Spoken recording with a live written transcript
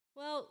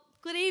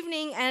Good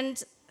evening,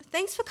 and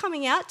thanks for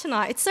coming out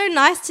tonight. It's so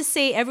nice to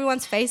see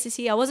everyone's faces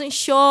here. I wasn't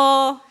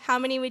sure how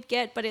many we'd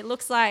get, but it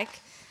looks like,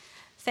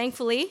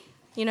 thankfully,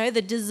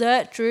 the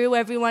dessert drew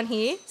everyone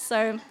here.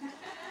 So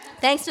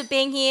thanks for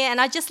being here.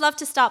 And I'd just love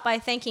to start by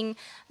thanking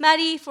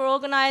Maddie for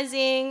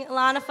organising,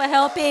 Lana for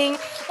helping,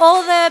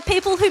 all the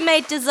people who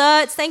made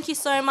desserts. Thank you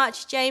so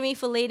much, Jamie,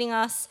 for leading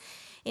us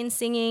in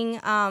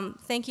singing.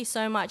 Thank you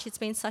so much. It's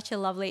been such a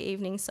lovely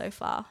evening so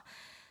far.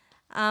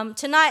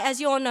 Tonight, as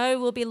you all know,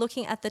 we'll be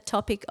looking at the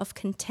topic of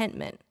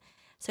contentment.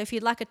 So if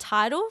you'd like a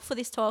title for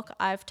this talk,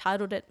 I've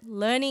titled it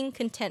Learning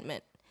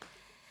Contentment.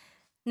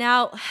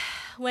 Now,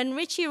 when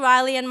Richie,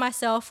 Riley and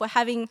myself were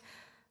having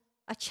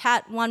a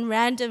chat one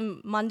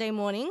random Monday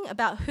morning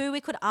about who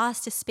we could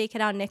ask to speak at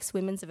our next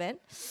women's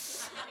event,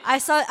 I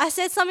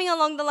said something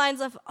along the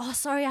lines of,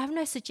 sorry, I have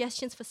no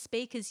suggestions for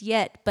speakers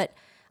yet, but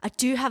I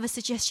do have a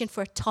suggestion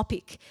for a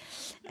topic.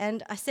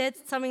 And I said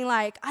something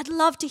like, I'd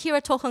love to hear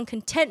a talk on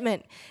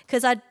contentment,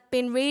 because I'd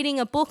been reading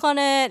a book on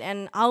it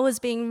and I was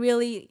being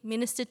really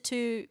ministered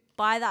to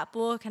by that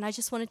book and I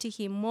just wanted to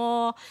hear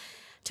more.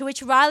 To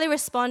which Riley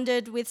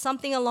responded with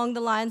something along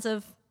the lines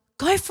of,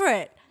 go for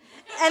it.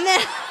 And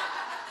then,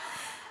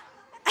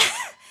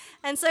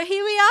 and so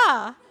here we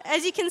are.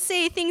 As you can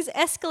see, things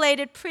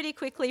escalated pretty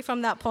quickly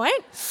from that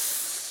point.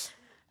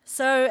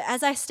 So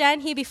as I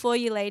stand here before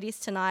you ladies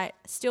tonight,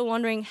 still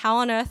wondering how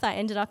on earth I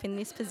ended up in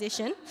this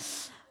position,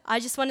 I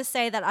just want to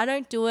say that I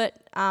don't do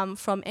it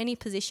from any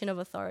position of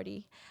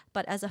authority,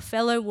 but as a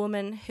fellow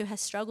woman who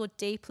has struggled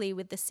deeply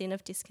with the sin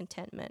of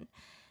discontentment,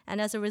 and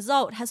as a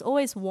result has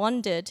always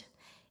wondered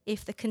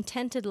if the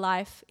contented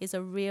life is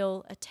a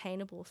real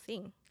attainable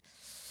thing.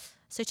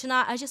 So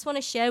tonight I just want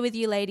to share with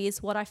you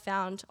ladies what I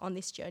found on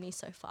this journey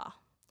so far.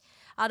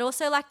 I'd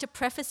also like to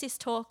preface this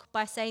talk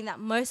by saying that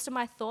most of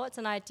my thoughts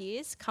and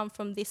ideas come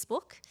from this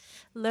book,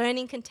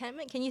 Learning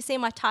Contentment. Can you see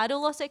my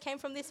title also came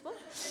from this book?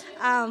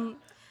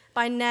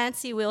 By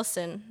Nancy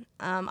Wilson.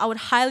 I would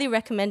highly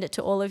recommend it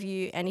to all of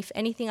you, and if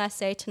anything I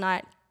say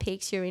tonight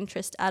piques your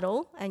interest at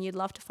all and you'd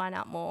love to find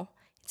out more,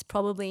 it's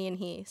probably in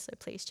here, so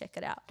please check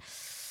it out.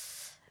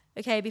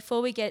 Okay,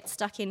 before we get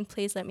stuck in,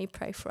 please let me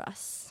pray for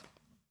us.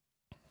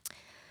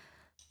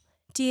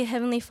 Dear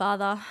Heavenly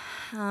Father,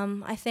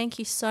 I thank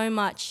you so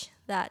much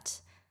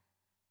that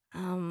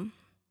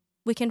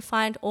we can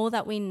find all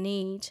that we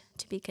need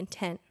to be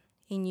content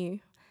in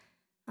you.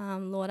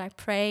 Lord, I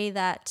pray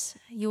that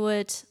you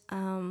would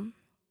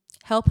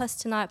help us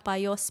tonight by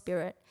your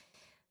Spirit,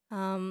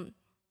 to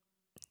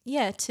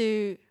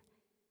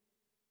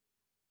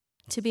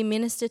be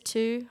ministered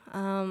to,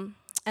 and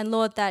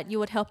Lord, that you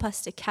would help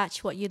us to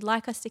catch what you'd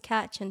like us to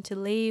catch and to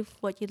leave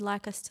what you'd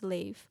like us to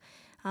leave.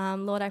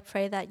 Lord, I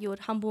pray that you would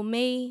humble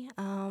me,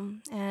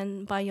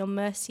 and by your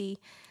mercy,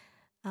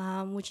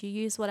 would you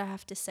use what I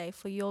have to say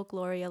for your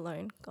glory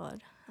alone,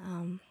 God?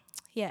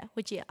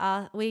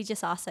 We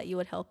just ask that you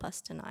would help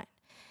us tonight.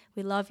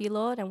 We love you,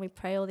 Lord, and we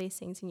pray all these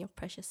things in your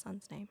precious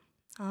Son's name.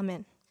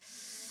 Amen.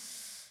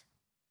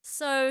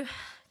 So,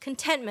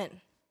 contentment.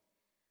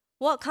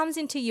 What comes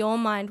into your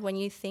mind when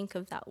you think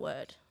of that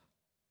word?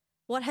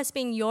 What has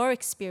been your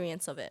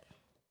experience of it?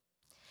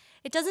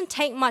 It doesn't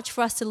take much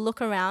for us to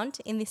look around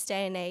in this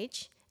day and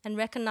age and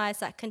recognize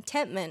that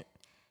contentment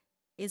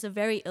is a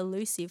very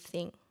elusive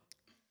thing.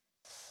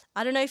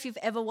 I don't know if you've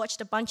ever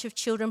watched a bunch of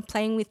children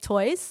playing with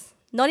toys,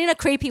 not in a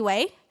creepy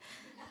way,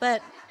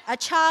 but a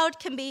child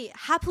can be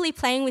happily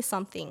playing with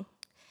something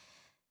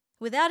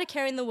without a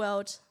care in the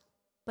world,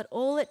 but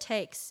all it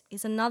takes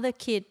is another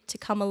kid to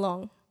come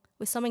along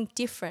with something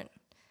different.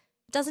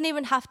 It doesn't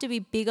even have to be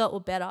bigger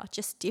or better,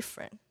 just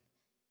different.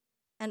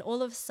 And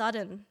all of a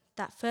sudden,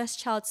 that first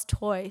child's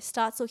toy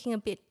starts looking a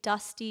bit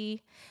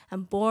dusty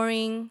and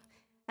boring,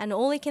 and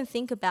all he can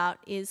think about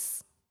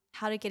is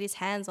how to get his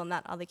hands on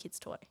that other kid's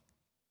toy.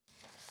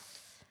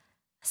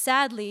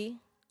 Sadly,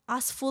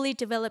 us fully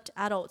developed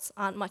adults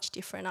aren't much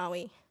different, are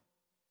we?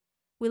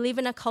 We live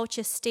in a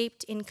culture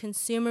steeped in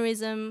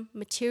consumerism,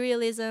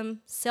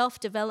 materialism,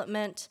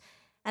 self-development,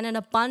 and an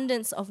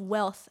abundance of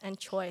wealth and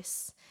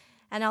choice.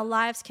 And our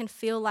lives can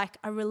feel like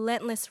a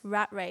relentless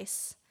rat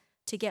race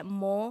to get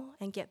more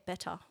and get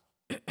better,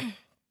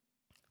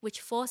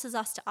 which forces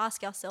us to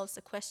ask ourselves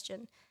the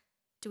question,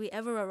 do we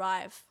ever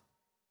arrive?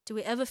 Do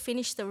we ever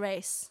finish the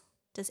race?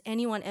 Does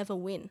anyone ever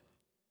win?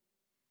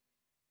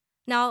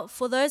 Now,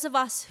 for those of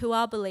us who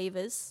are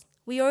believers,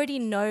 we already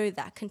know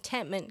that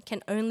contentment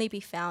can only be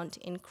found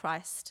in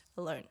Christ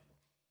alone.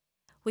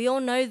 We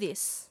all know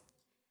this.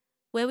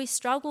 Where we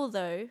struggle,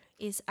 though,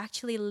 is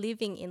actually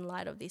living in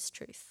light of this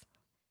truth.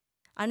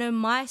 I know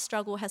my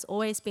struggle has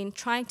always been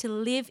trying to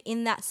live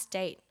in that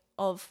state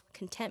of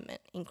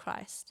contentment in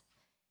Christ.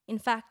 In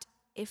fact,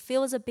 it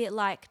feels a bit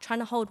like trying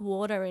to hold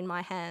water in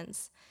my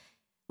hands.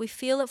 We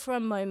feel it for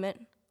a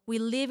moment. We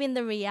live in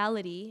the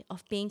reality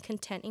of being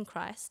content in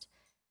Christ.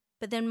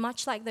 But then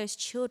much like those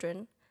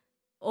children,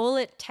 all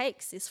it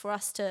takes is for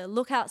us to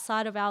look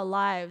outside of our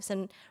lives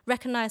and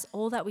recognize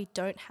all that we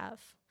don't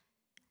have.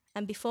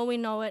 And before we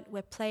know it,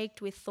 we're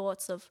plagued with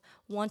thoughts of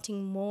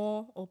wanting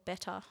more or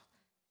better.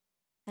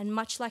 And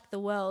much like the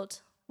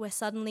world, we're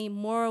suddenly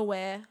more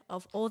aware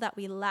of all that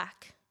we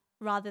lack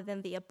rather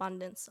than the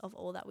abundance of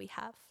all that we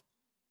have.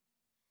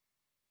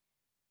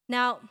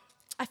 Now,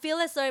 I feel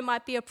as though it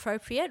might be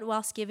appropriate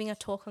whilst giving a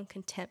talk on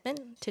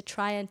contentment to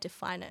try and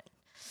define it.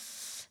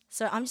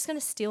 So I'm just going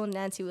to steal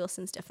Nancy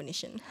Wilson's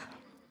definition.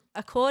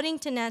 According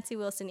to Nancy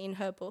Wilson in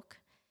her book,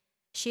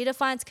 she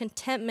defines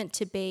contentment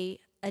to be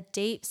a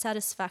deep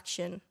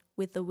satisfaction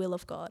with the will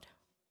of God.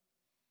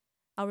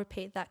 I'll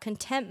repeat that.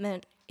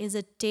 Contentment is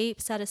a deep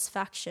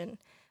satisfaction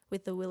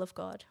with the will of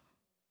God.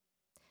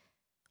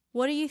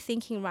 What are you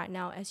thinking right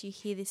now as you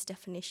hear this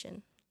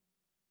definition?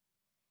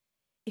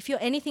 If you're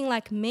anything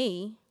like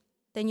me,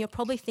 then you're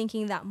probably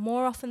thinking that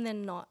more often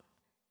than not,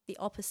 the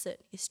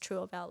opposite is true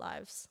of our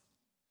lives.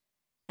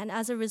 And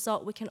as a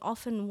result, we can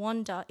often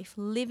wonder if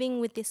living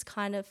with this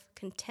kind of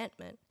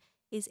contentment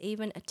is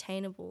even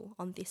attainable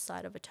on this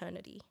side of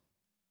eternity.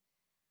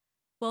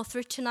 Well,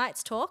 through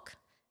tonight's talk,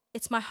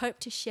 it's my hope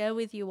to share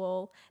with you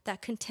all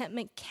that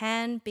contentment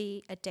can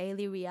be a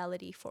daily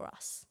reality for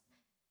us.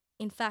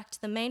 In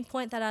fact, the main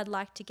point that I'd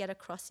like to get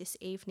across this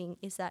evening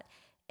is that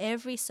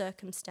every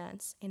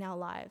circumstance in our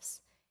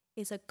lives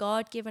is a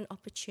God-given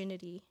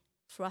opportunity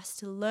for us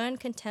to learn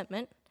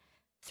contentment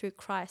through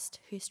Christ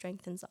who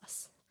strengthens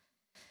us.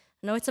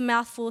 I know it's a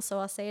mouthful, so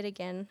I'll say it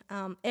again.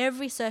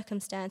 Every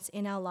circumstance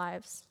in our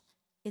lives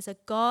is a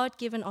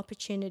God-given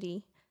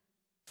opportunity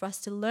for us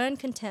to learn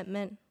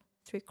contentment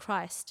through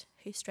Christ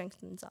who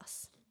strengthens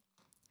us.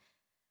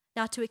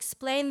 Now, to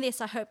explain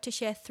this, I hope to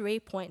share 3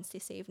 points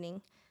this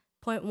evening.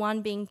 Point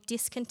 1 being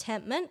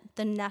discontentment,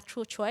 the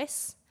natural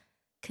choice,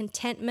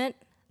 contentment,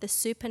 the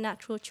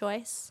supernatural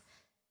choice,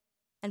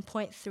 and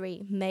point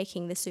 3,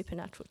 making the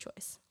supernatural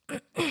choice.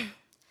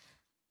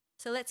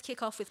 So let's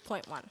kick off with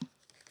point 1,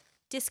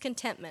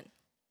 discontentment,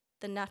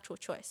 the natural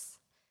choice.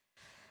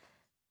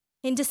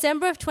 In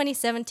December of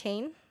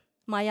 2017,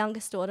 my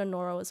youngest daughter,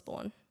 Nora, was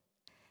born.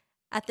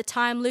 At the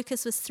time,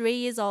 Lucas was 3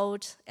 years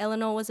old,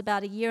 Eleanor was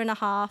about 1.5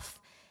 years,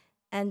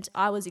 and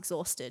I was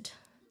exhausted.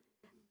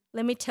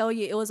 Let me tell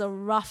you, it was a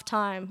rough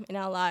time in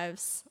our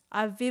lives.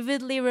 I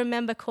vividly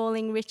remember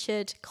calling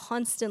Richard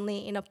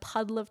constantly in a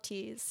puddle of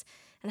tears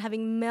and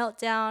having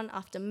meltdown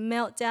after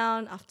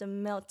meltdown after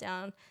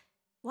meltdown.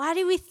 Why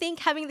do we think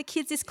having the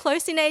kids this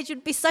close in age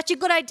would be such a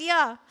good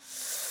idea?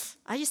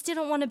 I just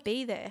didn't want to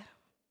be there.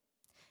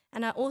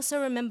 And I also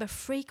remember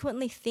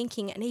frequently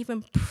thinking and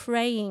even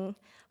praying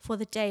for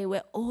the day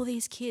where all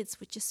these kids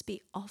would just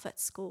be off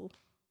at school.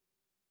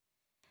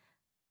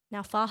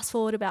 Now, fast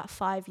forward about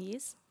 5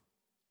 years.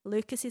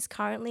 Lucas is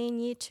currently in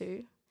year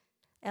 2.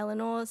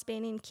 Eleanor's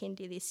been in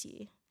kindy this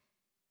year.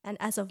 And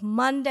as of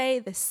Monday,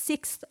 the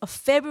 6th of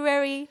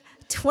February,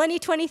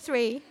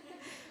 2023,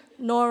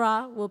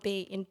 Nora will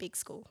be in big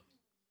school.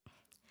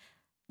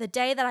 The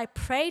day that I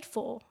prayed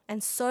for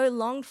and so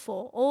longed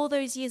for all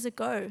those years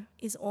ago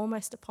is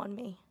almost upon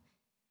me.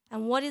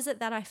 And what is it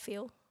that I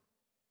feel?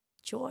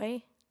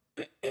 Joy,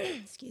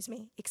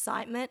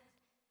 excitement,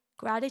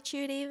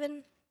 gratitude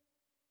even.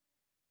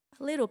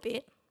 A little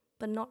bit,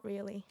 but not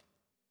really.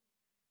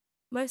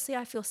 Mostly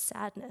I feel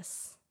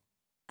sadness,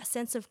 a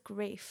sense of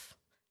grief,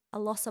 a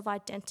loss of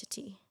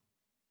identity.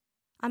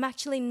 I'm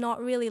actually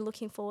not really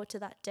looking forward to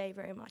that day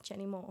very much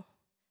anymore.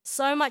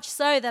 So much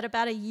so that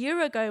about a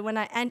year ago, when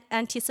I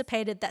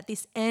anticipated that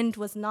this end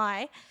was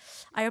nigh,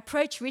 I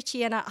approached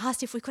Richie and I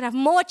asked if we could have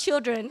more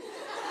children,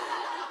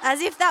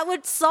 as if that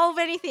would solve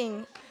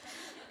anything.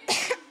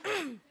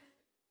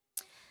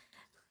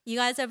 You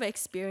guys ever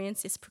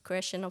experienced this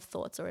progression of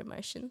thoughts or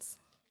emotions?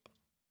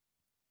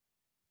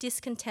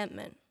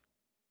 Discontentment.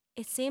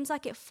 It seems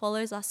like it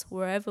follows us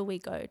wherever we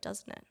go,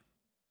 doesn't it?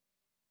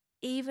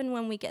 Even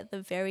when we get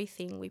the very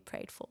thing we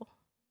prayed for.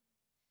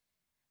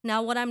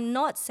 Now, what I'm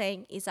not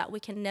saying is that we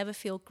can never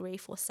feel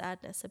grief or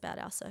sadness about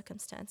our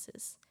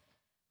circumstances.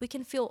 We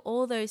can feel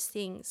all those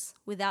things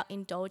without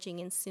indulging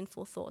in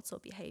sinful thoughts or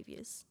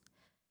behaviors.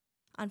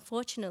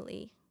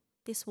 Unfortunately,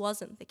 this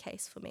wasn't the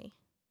case for me.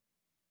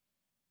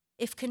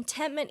 If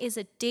contentment is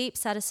a deep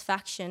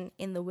satisfaction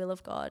in the will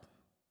of God,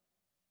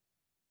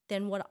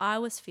 then what I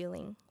was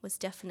feeling was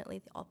definitely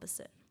the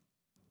opposite.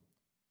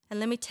 And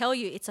let me tell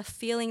you, it's a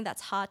feeling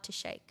that's hard to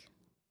shake.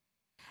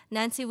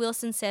 Nancy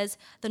Wilson says,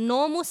 the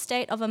normal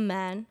state of a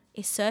man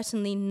is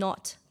certainly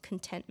not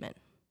contentment.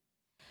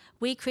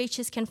 We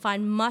creatures can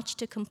find much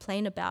to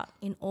complain about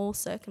in all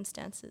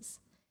circumstances.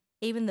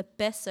 Even the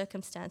best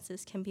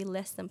circumstances can be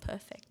less than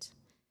perfect.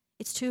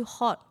 It's too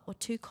hot or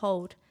too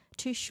cold,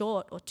 too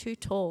short or too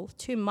tall,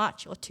 too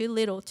much or too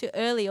little, too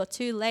early or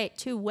too late,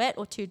 too wet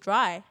or too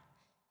dry.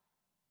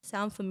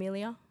 Sound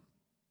familiar?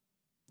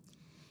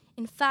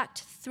 In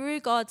fact, through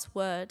God's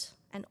word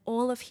and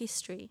all of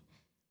history,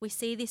 we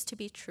see this to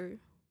be true,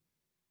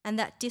 and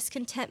that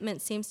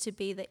discontentment seems to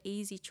be the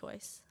easy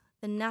choice,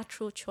 the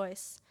natural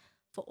choice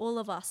for all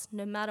of us,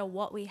 no matter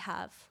what we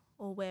have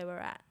or where we're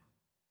at.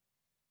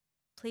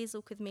 Please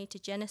look with me to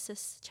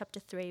Genesis chapter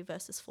 3,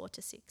 verses 4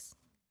 to 6.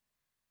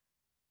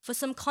 For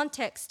some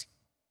context,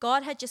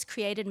 God had just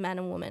created man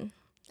and woman,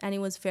 and it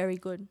was very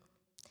good.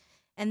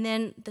 And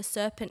then the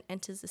serpent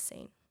enters the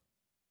scene.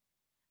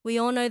 We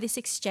all know this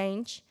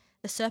exchange.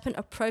 The serpent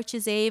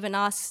approaches Eve and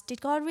asks,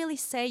 "Did God really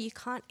say you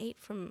can't eat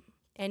from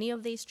any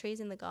of these trees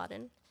in the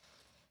garden?"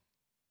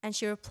 And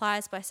she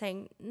replies by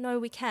saying, "No,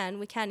 we can.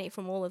 We can eat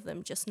from all of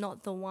them, just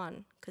not the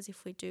one, because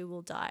if we do,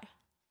 we'll die."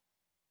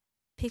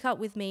 Pick up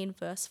with me in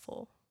verse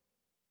 4.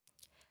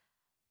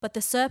 But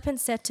the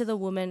serpent said to the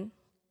woman,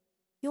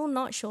 "You'll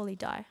not surely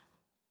die.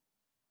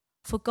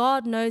 For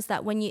God knows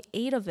that when you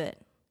eat of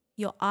it,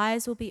 your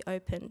eyes will be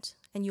opened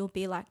and you'll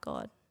be like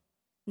God,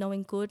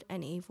 knowing good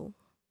and evil."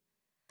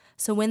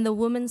 So when the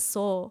woman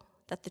saw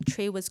that the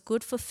tree was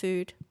good for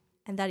food,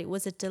 and that it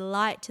was a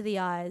delight to the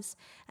eyes,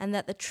 and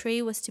that the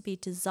tree was to be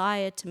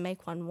desired to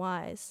make one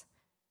wise,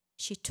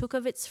 she took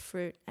of its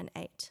fruit and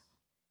ate.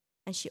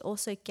 And she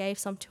also gave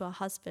some to her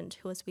husband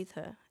who was with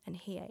her, and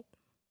he ate.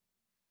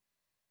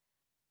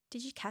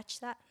 Did you catch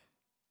that?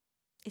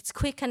 It's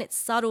quick and it's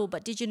subtle,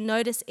 but did you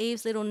notice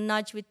Eve's little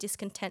nudge with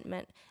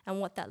discontentment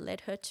and what that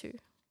led her to?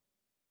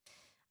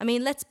 I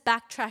mean, let's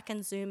backtrack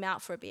and zoom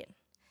out for a bit.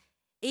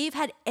 Eve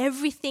had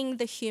everything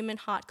the human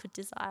heart could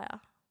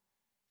desire.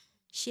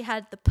 She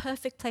had the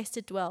perfect place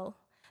to dwell,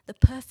 the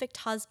perfect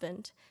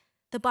husband.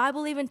 The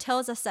Bible even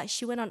tells us that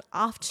she went on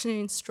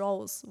afternoon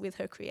strolls with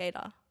her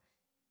Creator.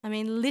 I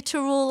mean,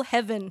 literal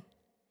heaven.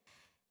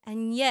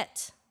 And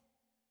yet,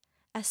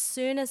 as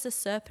soon as the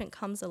serpent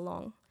comes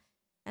along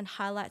and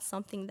highlights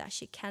something that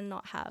she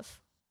cannot have,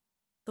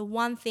 the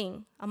one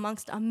thing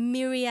amongst a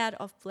myriad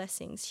of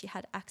blessings she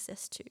had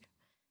access to,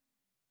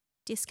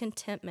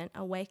 discontentment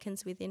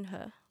awakens within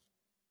her.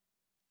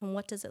 And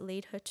what does it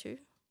lead her to?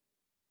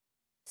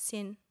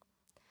 Sin,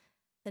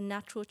 the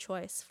natural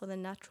choice for the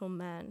natural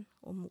man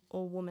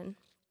or woman.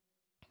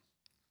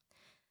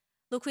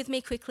 Look with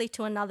me quickly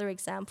to another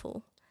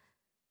example.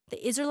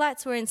 The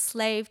Israelites were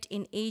enslaved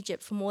in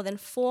Egypt for more than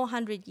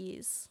 400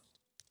 years.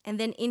 And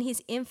then in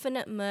his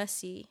infinite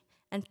mercy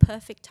and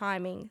perfect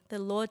timing, the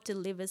Lord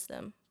delivers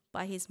them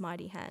by his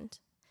mighty hand.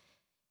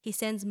 He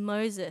sends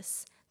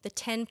Moses, the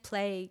 10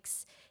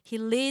 plagues. He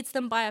leads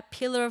them by a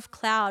pillar of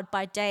cloud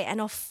by day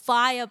and of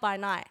fire by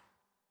night.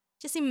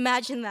 Just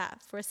imagine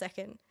that for a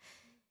second.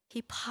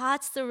 He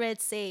parts the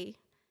Red Sea,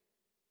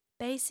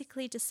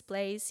 basically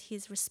displays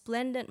his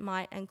resplendent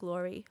might and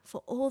glory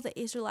for all the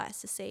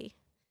Israelites to see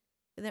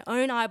with their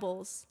own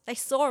eyeballs. They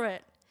saw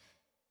it.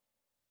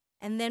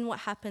 And then what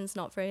happens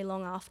not very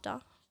long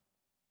after?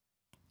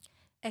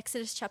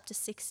 Exodus chapter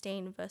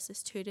 16,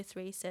 verses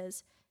 2-3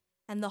 says,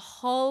 "And the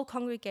whole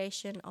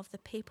congregation of the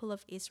people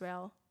of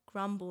Israel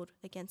grumbled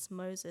against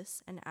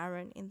Moses and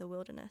Aaron in the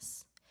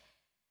wilderness.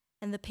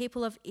 And the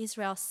people of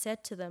Israel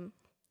said to them,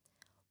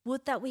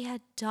 'Would that we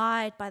had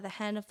died by the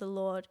hand of the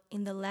Lord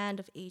in the land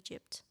of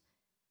Egypt,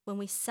 when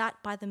we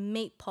sat by the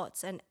meat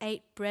pots and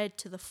ate bread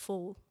to the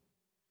full.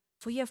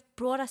 For you have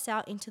brought us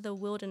out into the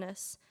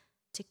wilderness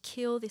to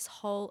kill this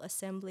whole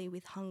assembly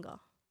with hunger.'"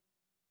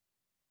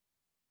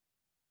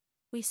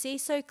 We see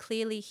so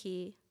clearly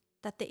here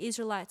that the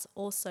Israelites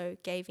also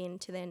gave in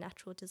to their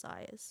natural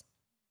desires,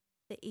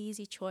 the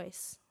easy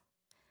choice.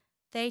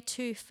 They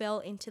too fell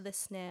into the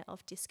snare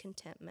of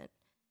discontentment,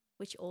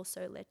 which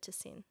also led to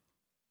sin.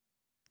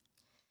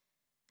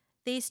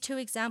 These two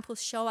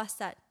examples show us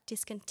that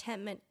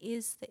discontentment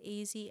is the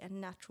easy and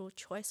natural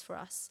choice for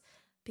us,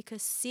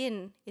 because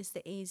sin is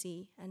the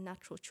easy and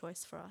natural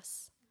choice for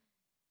us.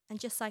 And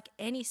just like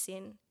any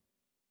sin,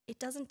 it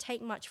doesn't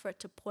take much for it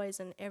to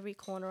poison every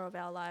corner of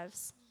our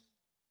lives.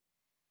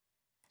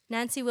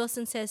 Nancy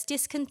Wilson says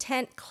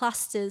discontent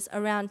clusters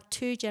around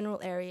two general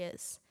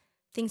areas: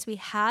 things we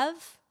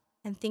have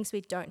and things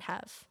we don't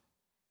have.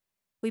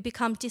 We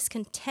become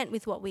discontent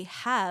with what we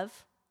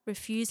have,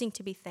 refusing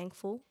to be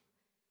thankful,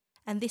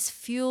 and this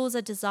fuels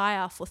a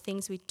desire for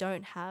things we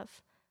don't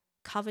have,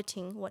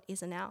 coveting what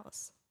isn't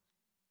ours.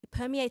 It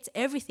permeates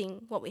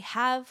everything, what we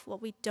have,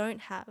 what we don't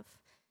have.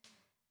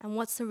 And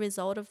what's the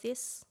result of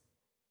this?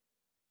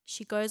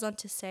 She goes on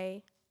to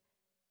say,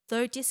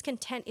 though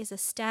discontent is a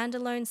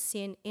standalone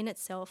sin in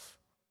itself,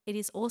 it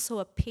is also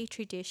a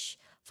petri dish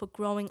for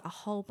growing a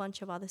whole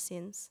bunch of other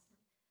sins.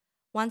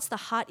 Once the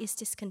heart is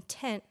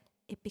discontent,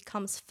 it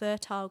becomes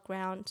fertile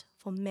ground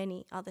for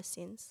many other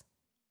sins.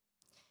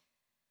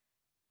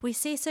 We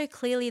see so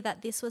clearly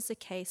that this was the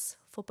case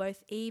for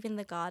both Eve in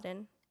the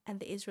garden and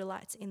the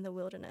Israelites in the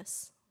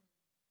wilderness.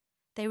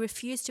 They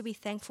refused to be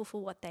thankful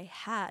for what they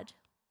had,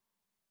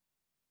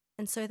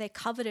 and so they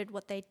coveted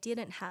what they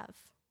didn't have.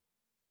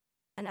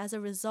 And as a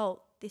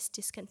result, this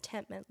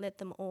discontentment led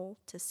them all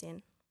to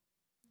sin.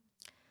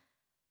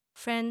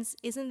 Friends,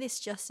 isn't this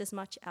just as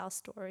much our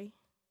story?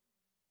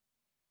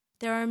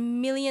 There are a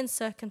million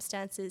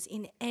circumstances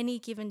in any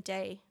given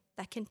day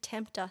that can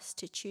tempt us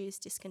to choose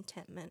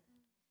discontentment.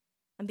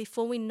 And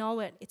before we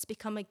know it, it's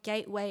become a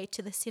gateway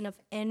to the sin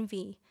of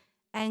envy,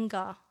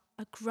 anger,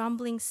 a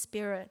grumbling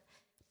spirit,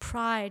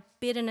 pride,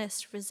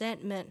 bitterness,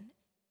 resentment,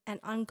 and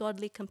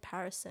ungodly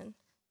comparison,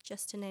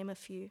 just to name a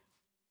few.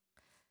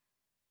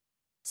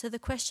 So the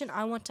question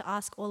I want to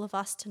ask all of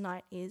us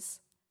tonight is,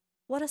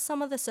 what are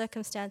some of the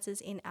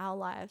circumstances in our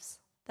lives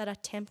that are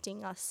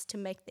tempting us to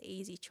make the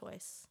easy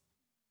choice?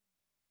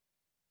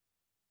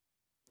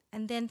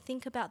 and then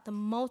think about the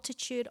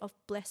multitude of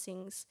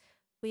blessings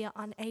we are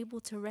unable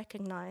to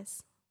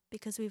recognize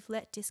because we've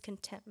let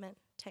discontentment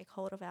take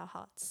hold of our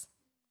hearts.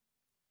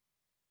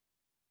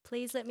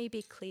 Please let me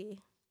be clear.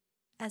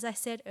 As I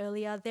said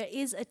earlier, there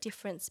is a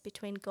difference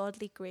between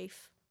godly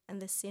grief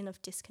and the sin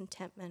of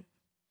discontentment.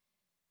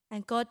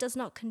 And God does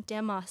not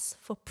condemn us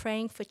for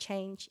praying for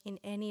change in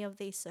any of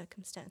these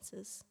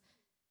circumstances.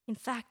 In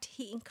fact,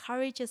 He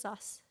encourages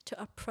us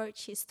to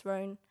approach His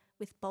throne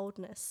with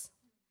boldness.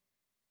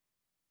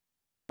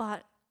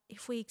 But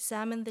if we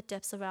examine the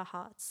depths of our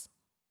hearts,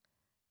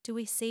 do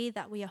we see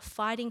that we are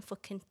fighting for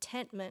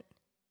contentment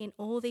in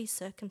all these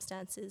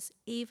circumstances,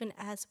 even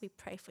as we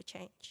pray for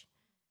change?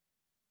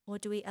 Or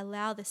do we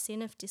allow the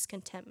sin of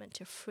discontentment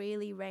to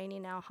freely reign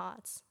in our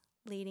hearts,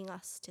 leading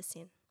us to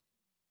sin?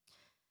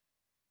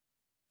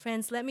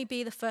 Friends, let me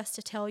be the first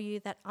to tell you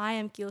that I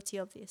am guilty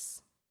of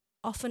this,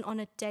 often on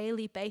a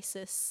daily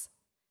basis.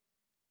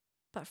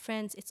 But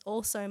friends, it's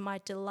also my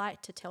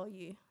delight to tell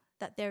you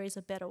that there is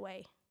a better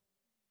way.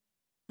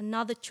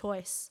 Another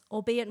choice,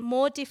 albeit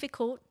more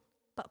difficult,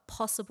 but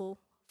possible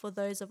for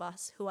those of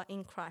us who are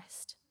in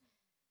Christ.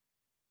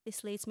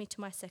 This leads me to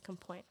my second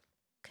point,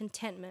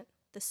 contentment,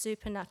 the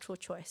supernatural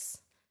choice.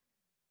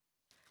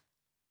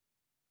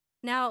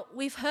 Now,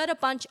 we've heard a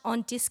bunch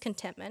on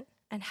discontentment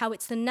and how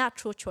it's the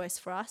natural choice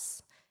for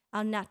us,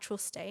 our natural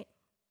state.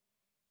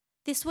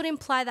 This would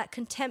imply that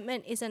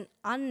contentment is an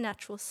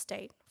unnatural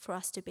state for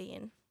us to be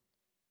in.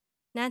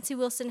 Nancy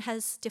Wilson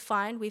has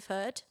defined, we've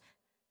heard,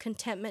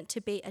 contentment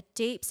to be a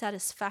deep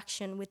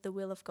satisfaction with the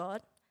will of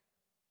God.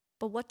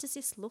 But what does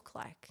this look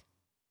like?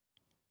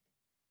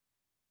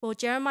 Well,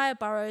 Jeremiah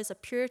Burroughs, a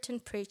Puritan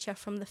preacher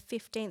from the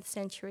 15th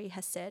century,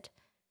 has said,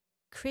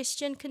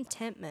 Christian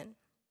contentment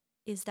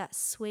is that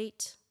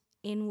sweet,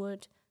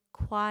 inward,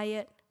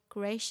 quiet,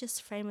 gracious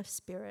frame of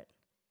spirit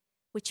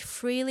which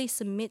freely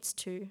submits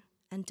to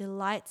and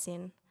delights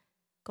in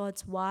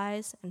God's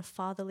wise and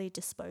fatherly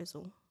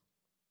disposal.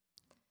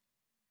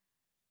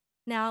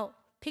 Now,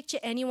 picture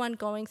anyone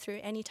going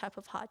through any type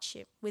of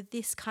hardship with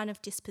this kind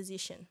of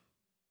disposition.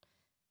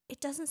 It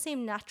doesn't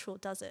seem natural,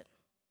 does it?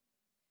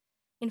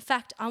 In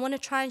fact, I want to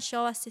try and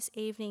show us this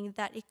evening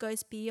that it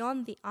goes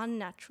beyond the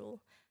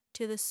unnatural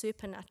to the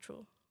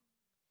supernatural.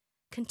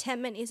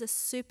 Contentment is a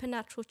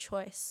supernatural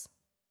choice,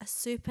 a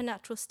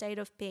supernatural state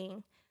of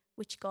being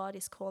which God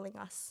is calling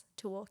us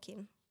to walk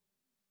in.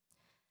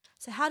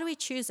 So how do we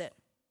choose it?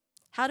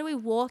 How do we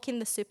walk in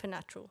the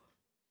supernatural?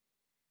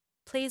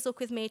 Please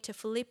look with me to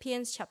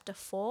Philippians chapter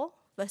 4,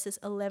 verses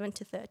 11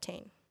 to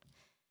 13.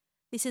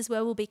 This is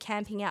where we'll be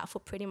camping out for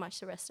pretty much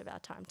the rest of our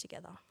time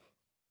together.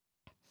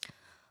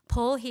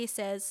 Paul here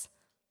says,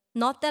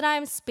 "Not that I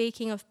am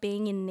speaking of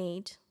being in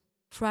need,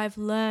 for I've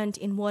learned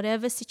in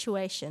whatever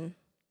situation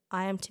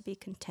I am to be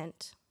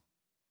content.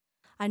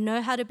 I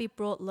know how to be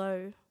brought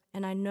low,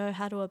 and I know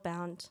how to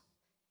abound.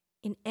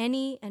 In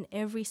any and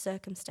every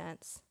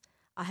circumstance,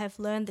 I have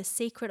learned the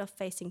secret of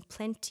facing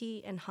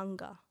plenty and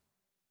hunger,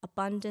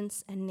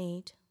 abundance and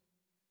need.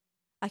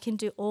 I can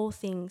do all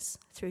things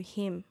through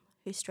Him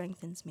who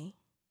strengthens me."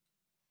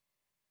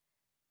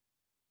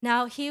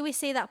 Now, here we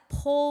see that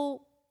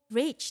Paul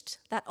reached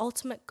that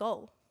ultimate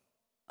goal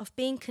of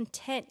being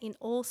content in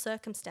all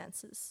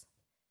circumstances.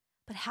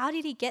 But how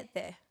did he get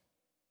there?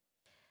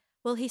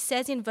 Well, he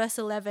says in verse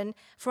 11,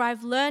 "For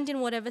I've learned in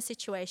whatever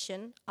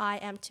situation I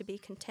am to be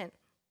content."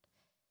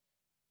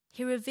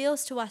 He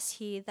reveals to us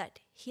here that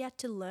he had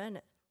to learn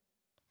it.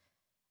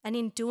 And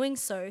in doing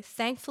so,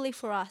 thankfully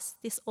for us,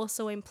 this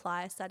also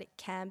implies that it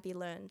can be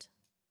learned.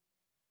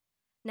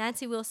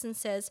 Nancy Wilson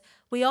says,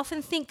 "We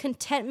often think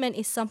contentment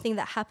is something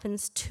that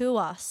happens to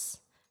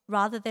us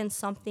rather than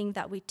something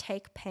that we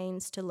take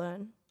pains to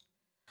learn."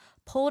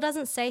 Paul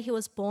doesn't say he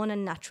was born a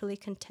naturally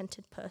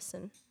contented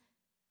person.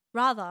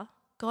 Rather,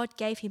 God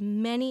gave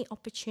him many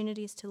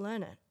opportunities to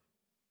learn it.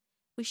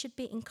 We should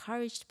be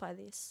encouraged by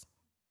this,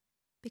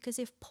 because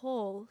if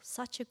Paul,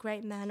 such a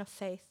great man of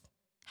faith,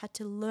 had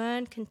to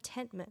learn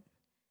contentment,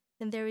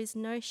 then there is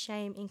no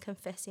shame in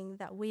confessing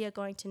that we are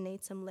going to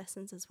need some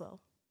lessons as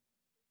well.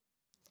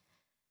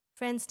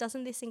 Friends,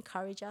 doesn't this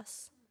encourage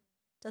us?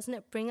 Doesn't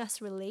it bring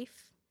us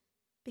relief?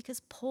 Because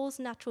Paul's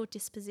natural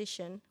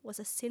disposition was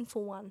a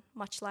sinful one,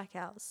 much like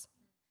ours.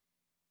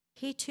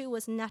 He too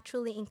was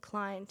naturally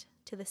inclined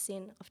to the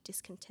sin of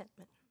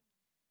discontentment.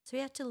 So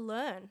he had to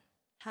learn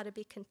how to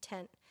be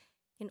content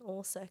in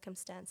all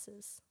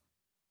circumstances.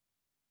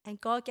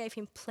 And God gave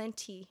him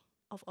plenty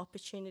of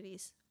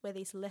opportunities where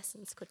these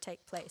lessons could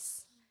take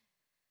place.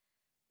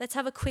 Let's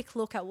have a quick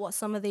look at what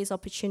some of these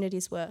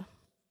opportunities were.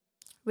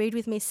 Read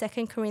with me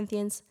 2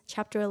 Corinthians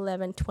chapter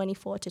 11,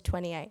 24 to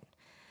 28.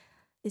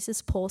 This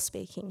is Paul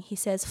speaking. He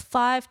says,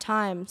 "5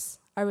 times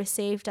I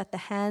received at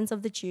the hands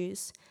of the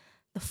Jews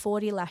the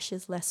 40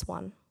 lashes less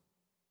one.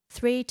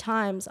 3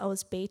 times I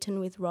was beaten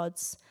with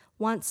rods.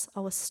 Once I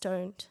was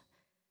stoned.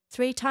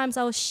 3 times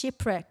I was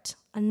shipwrecked.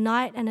 A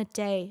night and a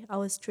day I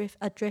was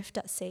adrift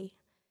at sea.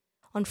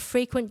 on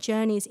frequent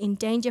journeys, in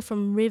danger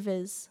from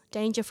rivers,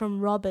 danger from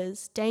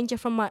robbers, danger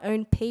from my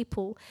own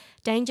people,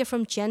 danger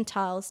from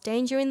Gentiles,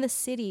 danger in the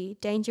city,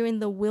 danger in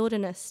the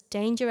wilderness,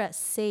 danger at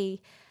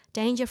sea,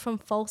 danger from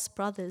false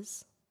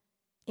brothers,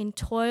 in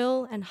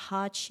toil and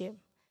hardship,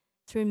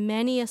 through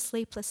many a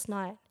sleepless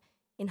night,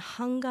 in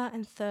hunger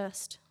and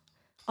thirst,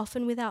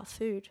 often without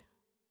food,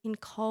 in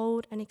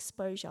cold and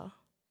exposure.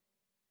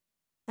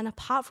 And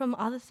apart from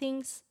other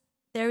things,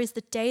 there is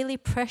the daily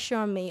pressure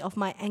on me of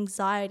my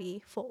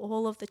anxiety for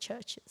all of the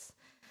churches.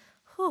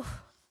 Whew.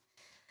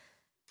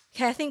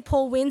 Okay, I think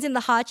Paul wins in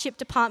the hardship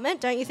department,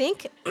 don't you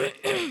think?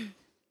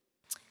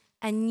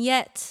 And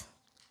yet,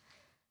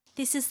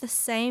 this is the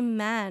same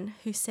man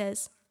who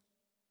says,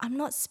 I'm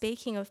not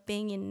speaking of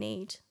being in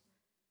need,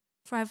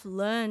 for I've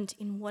learned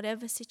in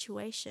whatever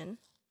situation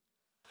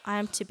I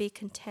am to be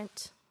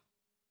content.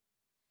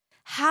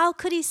 How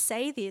could he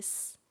say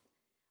this?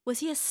 Was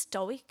he a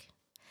stoic?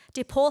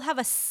 Did Paul have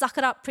a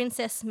suck-it-up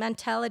princess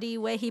mentality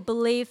where he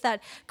believed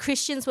that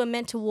Christians were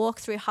meant to walk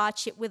through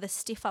hardship with a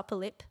stiff upper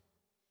lip?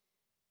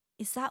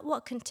 Is that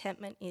what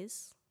contentment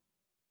is?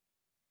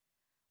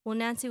 Well,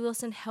 Nancy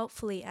Wilson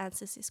helpfully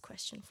answers this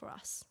question for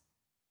us.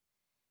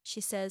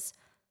 She says,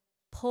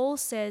 Paul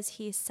says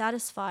he is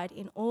satisfied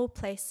in all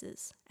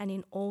places and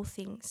in all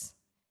things.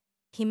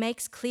 He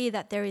makes clear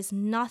that there is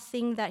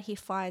nothing that he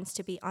finds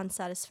to be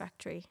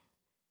unsatisfactory.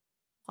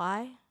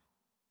 Why?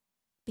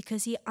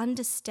 Because he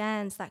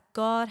understands that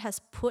God has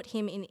put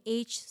him in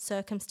each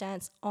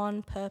circumstance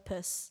on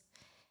purpose.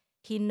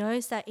 He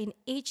knows that in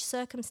each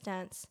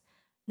circumstance,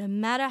 no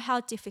matter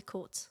how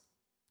difficult,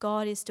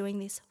 God is doing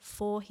this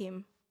for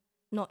him,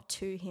 not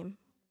to him.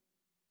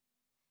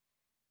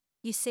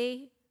 You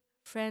see,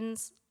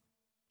 friends,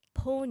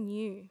 Paul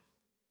knew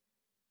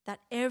that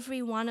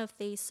every one of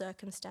these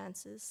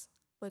circumstances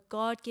were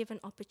God-given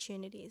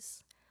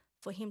opportunities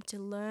for him to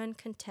learn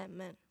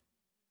contentment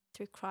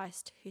through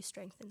Christ who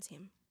strengthens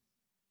him.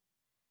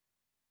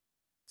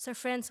 So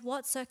friends,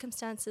 what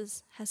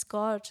circumstances has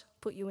God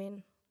put you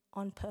in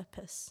on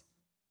purpose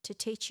to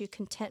teach you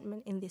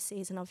contentment in this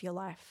season of your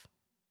life?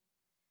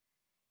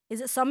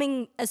 Is it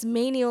something as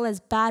menial as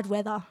bad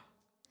weather?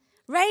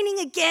 Raining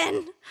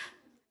again!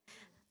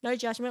 No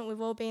judgment,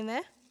 we've all been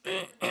there,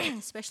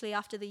 especially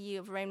after the year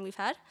of rain we've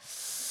had.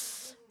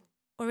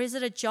 Or is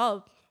it a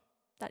job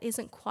that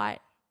isn't quite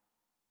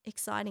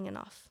exciting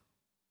enough?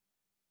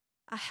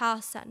 A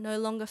house that no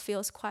longer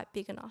feels quite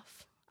big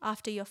enough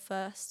after your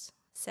first,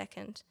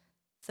 second,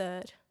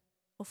 third,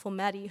 or for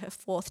Maddie, her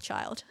fourth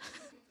child.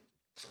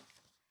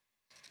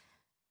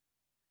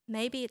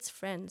 Maybe it's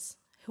friends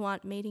who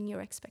aren't meeting your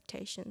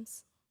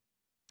expectations.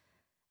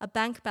 A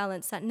bank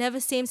balance that never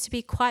seems to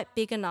be quite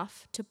big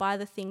enough to buy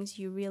the things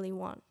you really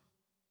want.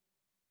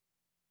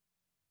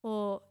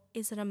 Or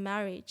is it a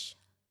marriage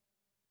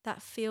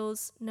that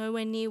feels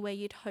nowhere near where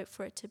you'd hope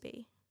for it to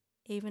be,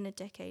 even a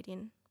decade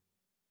in?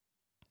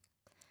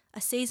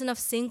 A season of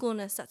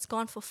singleness that's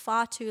gone for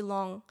far too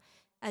long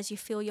as you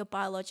feel your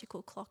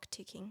biological clock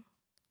ticking.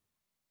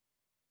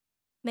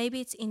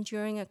 Maybe it's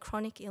enduring a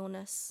chronic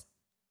illness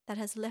that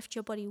has left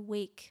your body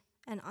weak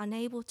and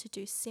unable to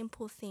do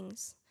simple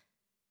things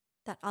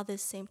that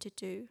others seem to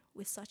do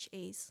with such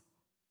ease.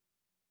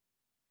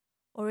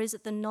 Or is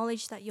it the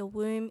knowledge that your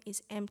womb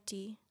is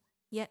empty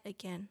yet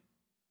again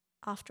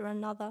after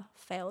another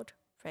failed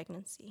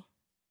pregnancy?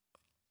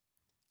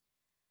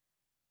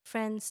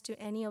 Friends, do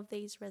any of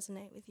these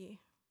resonate with you?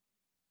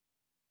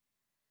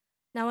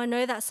 Now, I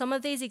know that some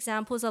of these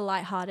examples are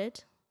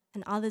lighthearted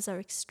and others are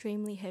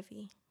extremely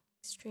heavy,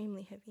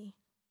 extremely heavy.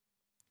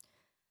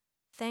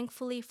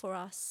 Thankfully for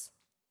us,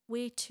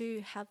 we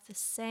too have the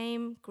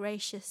same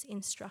gracious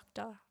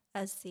instructor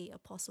as the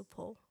Apostle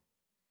Paul.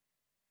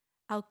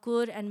 Our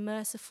good and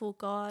merciful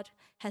God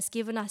has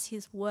given us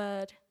his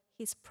word,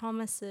 his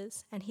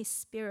promises, and his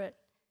spirit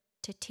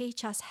to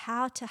teach us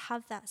how to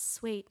have that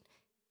sweet,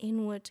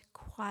 inward,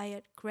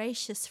 quiet,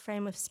 gracious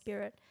frame of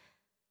spirit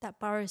that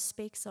Burroughs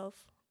speaks of,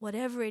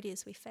 whatever it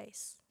is we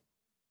face.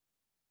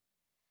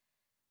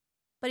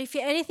 But if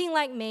you're anything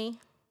like me,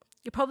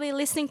 you're probably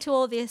listening to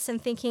all this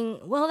and thinking,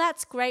 well,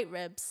 that's great,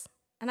 Rebs,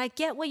 and I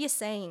get what you're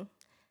saying,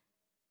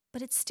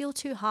 but it's still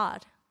too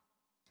hard.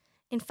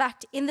 In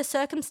fact, in the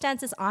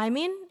circumstances I'm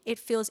in, it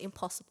feels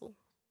impossible.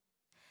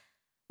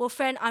 Well,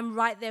 friend, I'm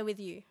right there with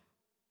you.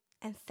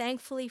 And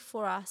thankfully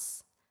for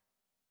us,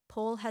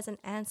 Paul has an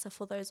answer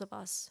for those of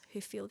us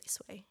who feel this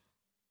way.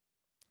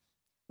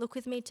 Look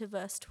with me to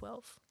verse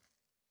 12.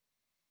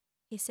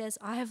 He says,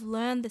 I have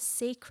learned the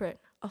secret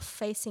of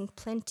facing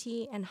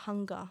plenty and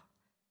hunger,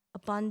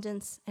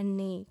 abundance and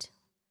need.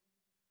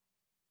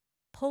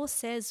 Paul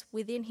says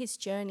within his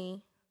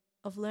journey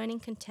of learning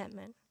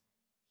contentment,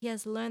 he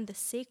has learned the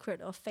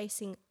secret of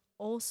facing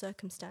all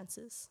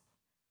circumstances.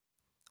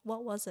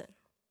 What was it?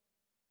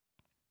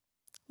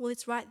 Well,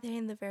 it's right there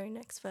in the very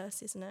next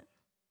verse, isn't it?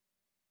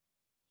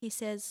 He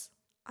says,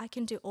 I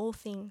can do all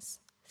things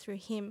through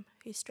him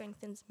who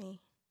strengthens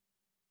me.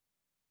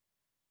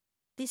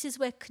 This is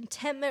where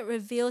contentment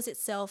reveals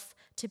itself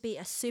to be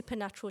a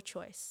supernatural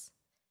choice.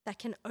 that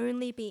can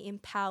only be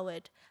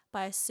empowered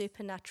by a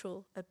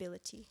supernatural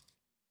ability.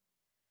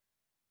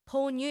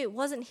 Paul knew it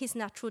wasn't his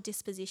natural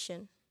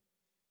disposition,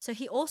 so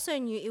he also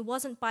knew it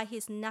wasn't by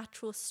his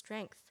natural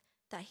strength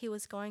that he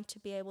was going to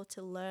be able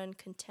to learn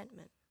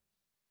contentment.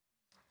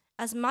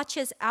 As much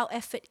as our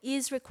effort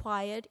is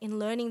required in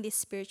learning this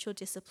spiritual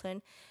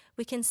discipline,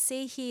 we can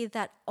see here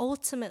that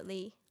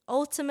ultimately,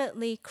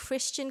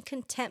 Christian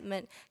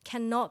contentment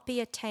cannot be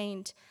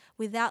attained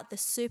without the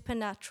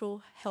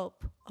supernatural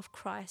help of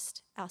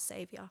Christ, our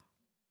Savior.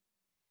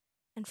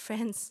 And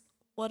friends,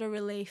 what a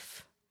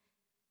relief.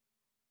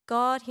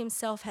 God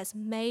himself has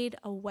made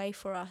a way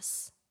for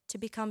us to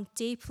become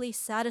deeply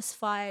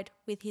satisfied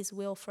with his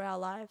will for our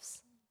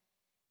lives.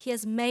 He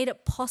has made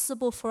it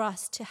possible for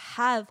us to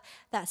have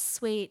that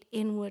sweet,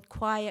 inward,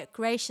 quiet,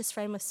 gracious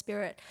frame of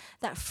spirit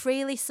that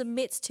freely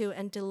submits to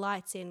and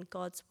delights in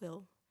God's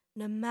will,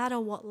 no matter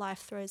what life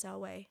throws our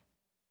way.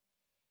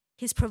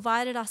 He's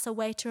provided us a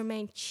way to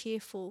remain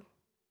cheerful,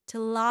 to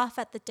laugh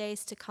at the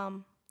days to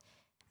come,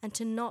 and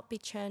to not be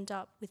churned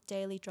up with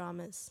daily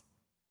dramas.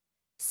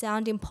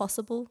 Sound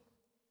impossible?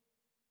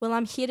 Well,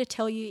 I'm here to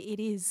tell you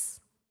it is,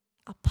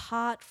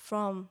 apart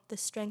from the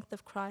strength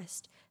of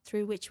Christ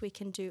through which we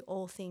can do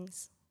all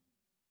things.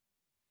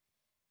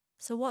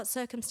 So what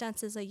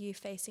circumstances are you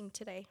facing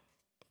today?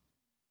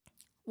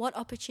 What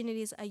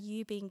opportunities are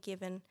you being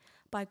given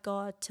by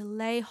God to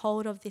lay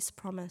hold of this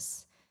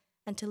promise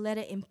and to let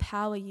it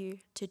empower you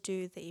to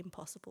do the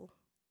impossible,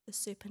 the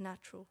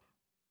supernatural?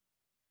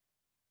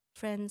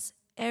 Friends,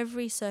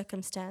 every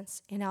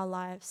circumstance in our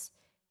lives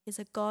is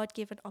a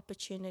God-given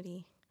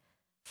opportunity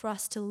for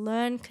us to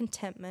learn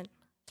contentment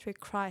through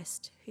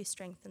Christ who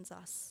strengthens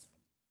us.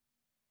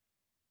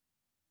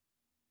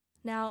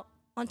 Now,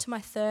 on to my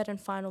third and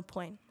final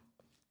point,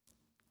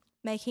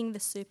 making the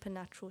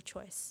supernatural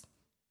choice.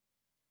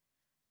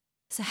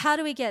 So how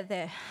do we get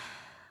there?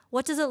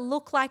 What does it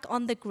look like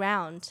on the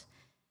ground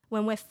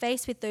when we're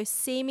faced with those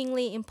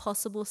seemingly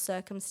impossible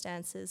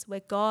circumstances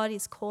where God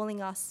is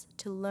calling us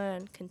to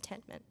learn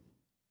contentment?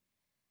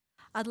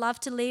 I'd love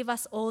to leave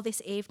us all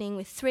this evening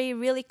with 3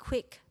 really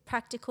quick,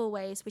 practical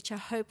ways which I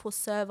hope will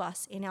serve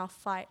us in our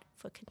fight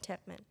for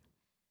contentment.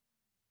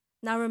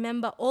 Now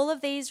remember, all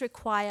of these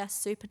require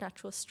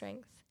supernatural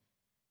strength.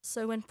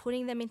 So when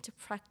putting them into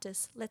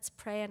practice, let's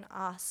pray and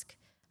ask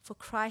for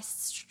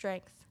Christ's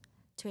strength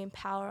to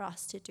empower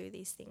us to do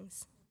these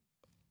things.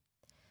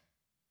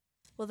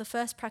 Well, the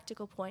first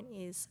practical point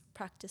is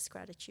practice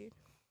gratitude.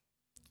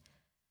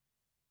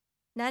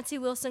 Nancy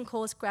Wilson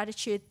calls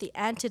gratitude the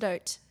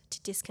antidote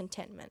to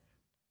discontentment.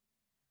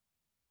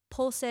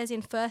 Paul says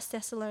in 1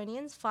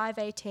 Thessalonians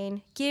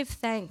 5:18, "Give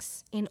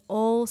thanks in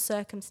all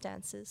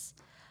circumstances,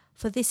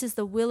 for this is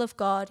the will of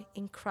God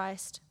in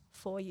Christ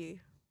for you."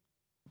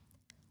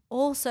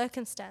 All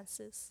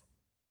circumstances.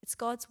 It's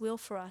God's will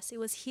for us. It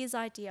was his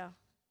idea.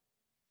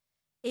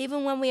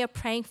 Even when we are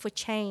praying for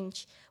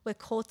change, we're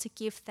called to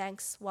give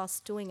thanks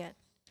whilst doing it.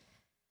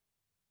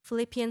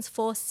 Philippians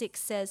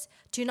 4:6 says,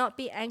 "Do not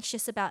be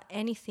anxious about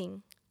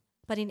anything,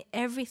 but in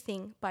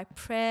everything, by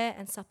prayer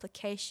and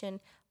supplication,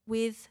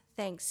 with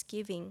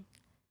thanksgiving,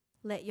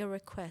 let your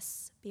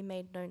requests be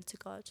made known to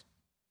God."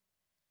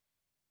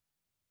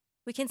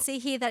 We can see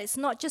here that it's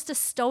not just a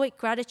stoic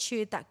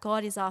gratitude that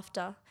God is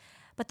after,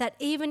 but that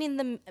even in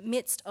the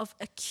midst of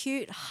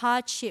acute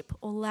hardship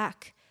or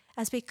lack,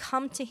 as we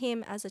come to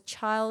him as a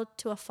child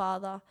to a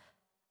father,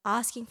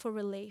 asking for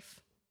relief,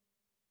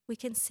 we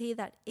can see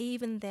that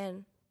even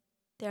then,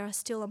 there are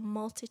still a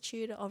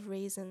multitude of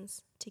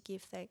reasons to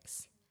give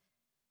thanks.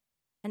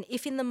 And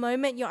if in the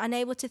moment you're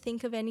unable to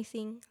think of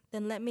anything,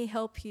 then let me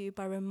help you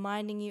by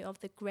reminding you of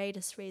the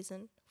greatest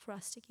reason for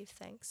us to give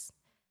thanks: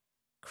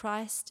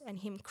 Christ and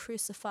him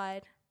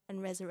crucified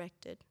and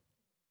resurrected.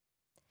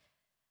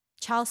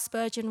 Charles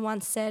Spurgeon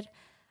once said,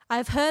 "I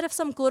have heard of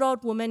some good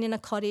old woman in a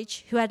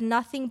cottage who had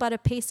nothing but a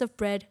piece of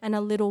bread and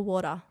a little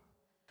water.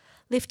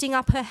 Lifting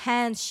up her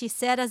hands, she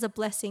said as a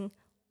blessing,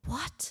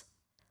 'What?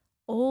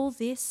 All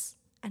this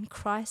and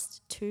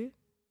Christ too?'"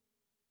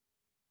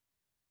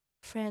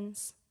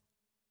 Friends,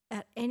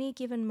 at any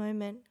given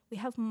moment, we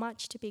have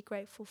much to be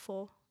grateful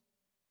for.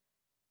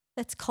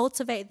 Let's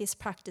cultivate this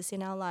practice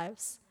in our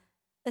lives.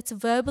 Let's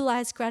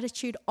verbalize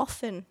gratitude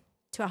often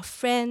to our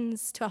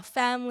friends, to our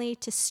family,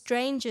 to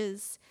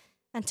strangers,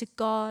 and to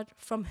God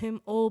from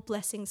whom all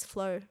blessings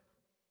flow.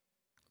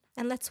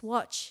 And let's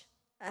watch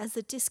as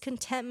the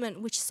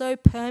discontentment which so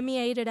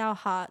permeated our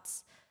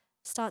hearts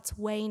starts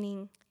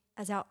waning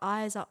as our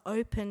eyes are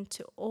open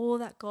to all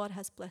that God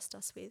has blessed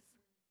us with.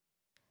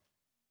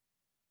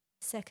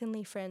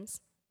 Secondly, friends,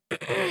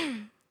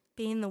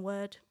 be in the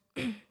Word.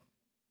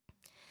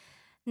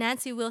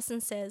 Nancy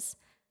Wilson says,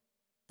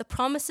 "The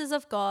promises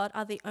of God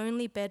are the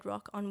only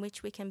bedrock on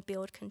which we can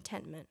build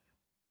contentment.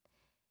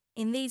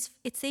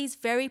 It's these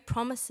very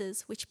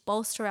promises which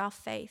bolster our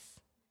faith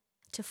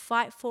to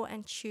fight for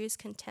and choose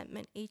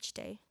contentment each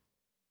day."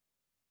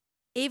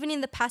 Even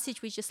in the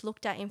passage we just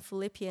looked at in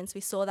Philippians,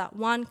 we saw that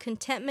 1,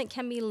 contentment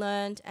can be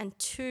learned, and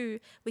 2,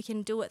 we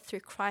can do it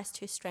through Christ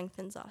who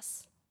strengthens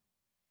us.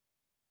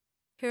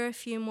 Here are a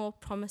few more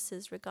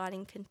promises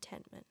regarding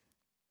contentment.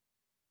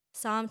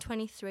 Psalm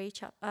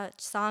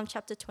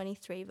chapter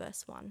 23,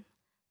 verse 1.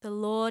 The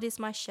Lord is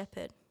my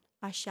shepherd,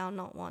 I shall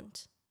not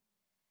want.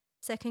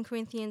 2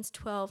 Corinthians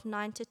 12,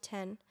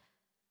 9-10.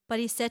 But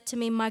he said to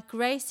me, my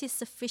grace is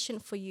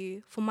sufficient for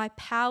you, for my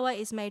power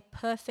is made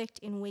perfect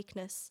in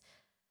weakness.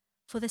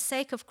 For the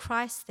sake of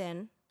Christ,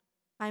 then,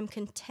 I am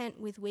content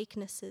with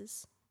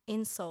weaknesses,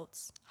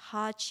 insults,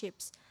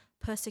 hardships,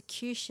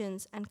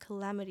 persecutions, and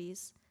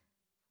calamities.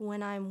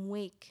 When I am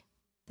weak,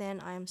 then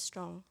I am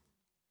strong.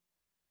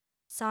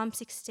 Psalm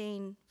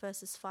 16,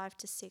 verses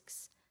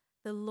 5-6.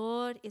 The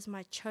Lord is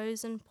my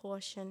chosen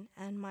portion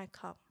and my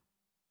cup.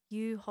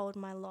 You hold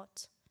my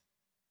lot.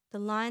 The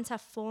lines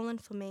have fallen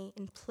for me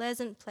in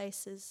pleasant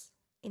places.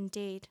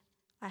 Indeed,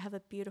 I have a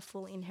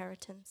beautiful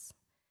inheritance.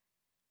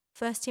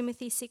 1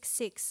 Timothy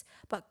 6:6.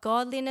 But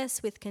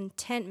godliness with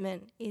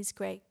contentment is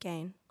great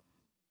gain.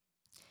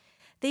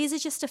 These are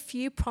just a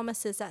few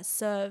promises that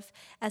serve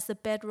as the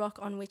bedrock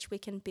on which we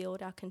can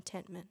build our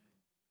contentment.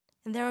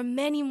 And there are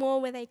many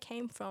more where they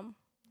came from.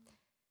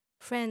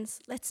 Friends,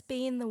 let's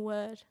be in the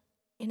Word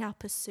in our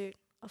pursuit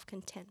of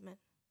contentment.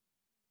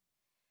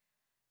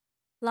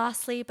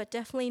 Lastly, but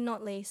definitely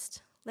not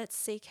least, let's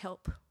seek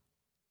help.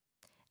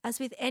 As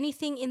with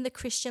anything in the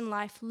Christian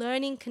life,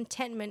 learning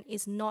contentment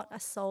is not a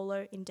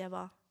solo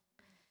endeavor.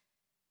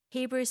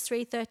 Hebrews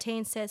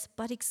 3:13 says,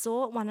 but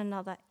exhort one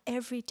another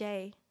every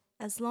day,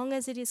 as long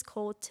as it is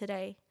called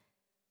today,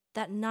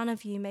 that none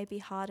of you may be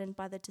hardened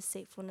by the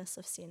deceitfulness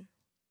of sin.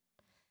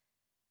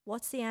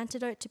 What's the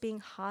antidote to being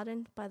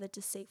hardened by the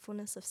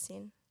deceitfulness of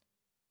sin?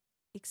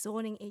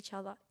 Exhorting each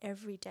other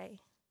every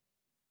day.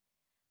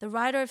 The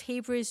writer of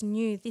Hebrews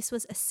knew this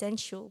was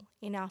essential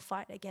in our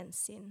fight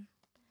against sin.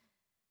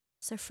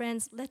 So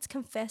friends, let's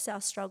confess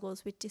our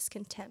struggles with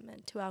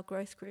discontentment to our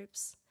growth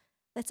groups.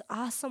 Let's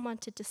ask someone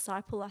to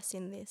disciple us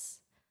in this.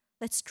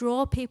 Let's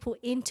draw people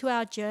into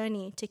our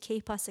journey to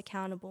keep us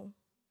accountable.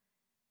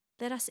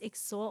 Let us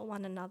exhort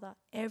one another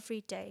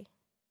every day,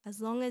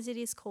 as long as it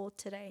is called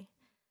today,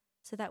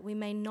 so that we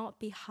may not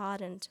be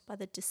hardened by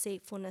the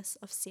deceitfulness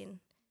of sin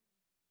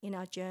in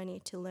our journey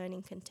to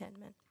learning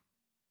contentment.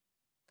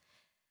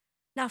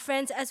 Now,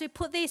 friends, as we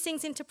put these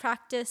things into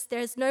practice, there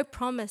is no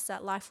promise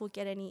that life will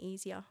get any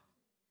easier,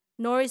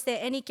 nor is there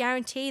any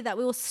guarantee that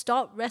we will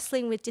stop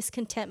wrestling with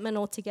discontentment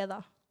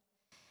altogether.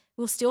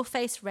 We'll still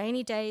face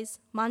rainy days,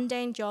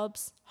 mundane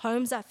jobs,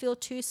 homes that feel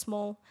too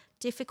small,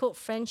 difficult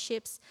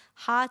friendships,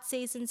 hard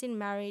seasons in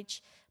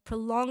marriage,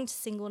 prolonged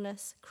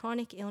singleness,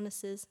 chronic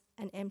illnesses,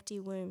 and empty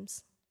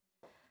wombs.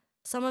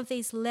 Some of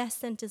these less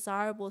than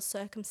desirable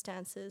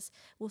circumstances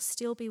will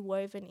still be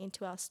woven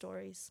into our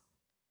stories.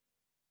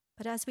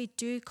 But as we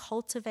do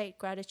cultivate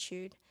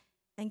gratitude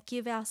and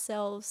give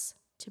ourselves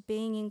to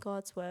being in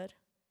God's word,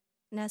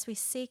 and as we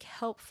seek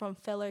help from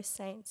fellow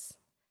saints,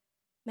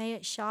 may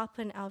it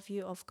sharpen our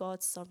view of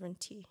God's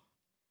sovereignty,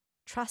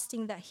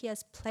 trusting that He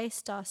has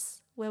placed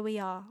us where we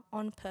are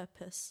on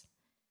purpose,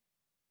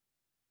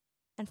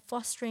 and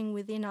fostering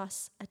within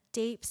us a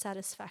deep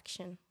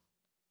satisfaction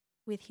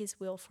with His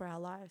will for our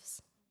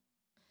lives.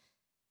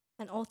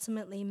 And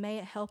ultimately, may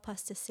it help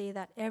us to see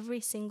that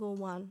every single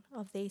one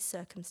of these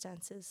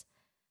circumstances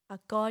are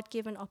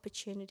God-given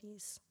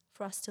opportunities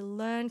for us to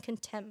learn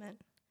contentment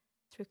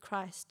through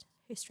Christ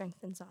who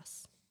strengthens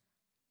us.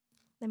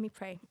 Let me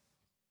pray.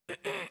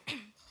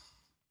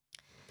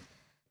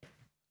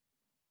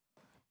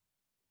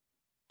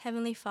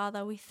 Heavenly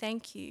Father, we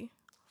thank you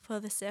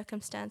for the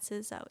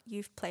circumstances that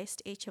you've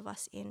placed each of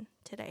us in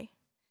today.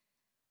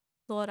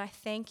 Lord, I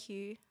thank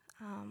you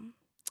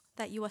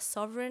that you are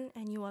sovereign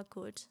and you are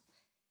good,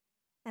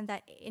 and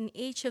that in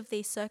each of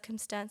these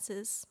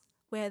circumstances,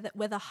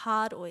 whether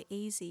hard or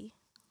easy,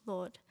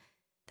 Lord,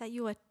 that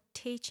you are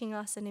teaching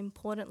us an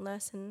important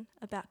lesson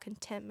about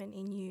contentment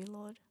in you,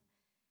 Lord.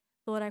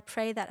 Lord, I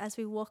pray that as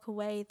we walk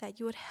away, that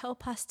you would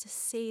help us to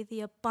see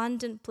the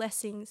abundant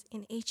blessings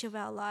in each of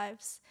our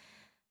lives.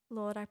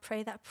 Lord, I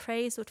pray that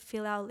praise would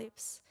fill our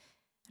lips.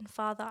 And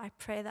Father, I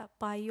pray that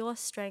by your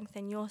strength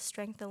and your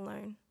strength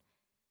alone,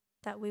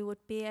 that we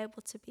would be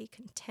able to be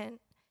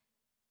content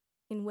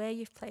in where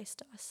you've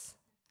placed us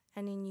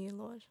and in you,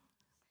 Lord.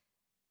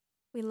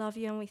 We love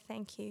you and we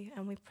thank you,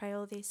 and we pray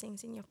all these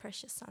things in your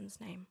precious Son's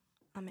name.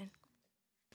 Amen.